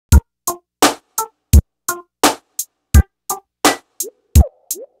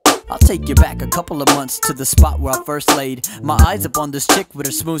I'll take you back a couple of months to the spot where I first laid my eyes upon this chick with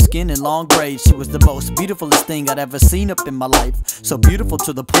her smooth skin and long braids. She was the most beautifulest thing I'd ever seen up in my life. So beautiful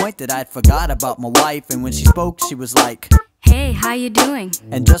to the point that I'd forgot about my wife. And when she spoke, she was like, "Hey, how you doing?"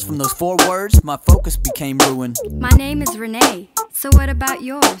 And just from those 4 words, my focus became ruined. "My name is Renee. So what about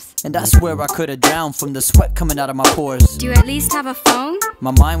yours?" And I swear I could have drowned from the sweat coming out of my pores. "Do you at least have a phone?"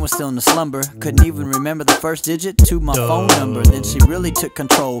 My mind was still in a slumber. Couldn't even remember the first digit to my phone number. Then she really took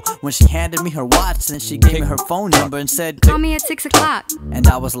control when she handed me her watch. Then she gave me her phone number and said, "Call me at 6 o'clock." And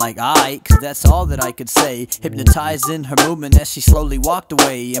I was like, alright, cause that's all that I could say. Hypnotized in her movement as she slowly walked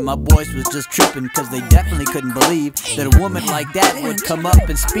away. And my boys was just tripping cause they definitely couldn't believe that a woman like that would come up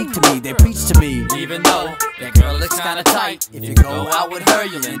and speak to me. They preached to me. Even though that girl looks kinda tight, if you go out with her,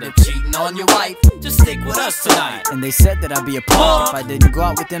 you'll end up cheating on your wife. Just stick with us tonight. And they said that I'd be a punk if I didn't go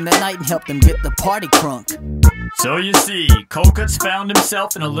out with them that night and help them get the party crunk. So you see, Colcutt's found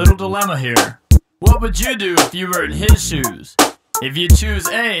himself in a little dilemma here. What would you do if you were in his shoes? If you choose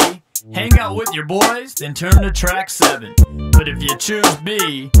A, hang out with your boys, then turn to track 7. But if you choose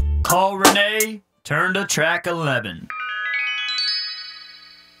B, call Renee, turn to track 11.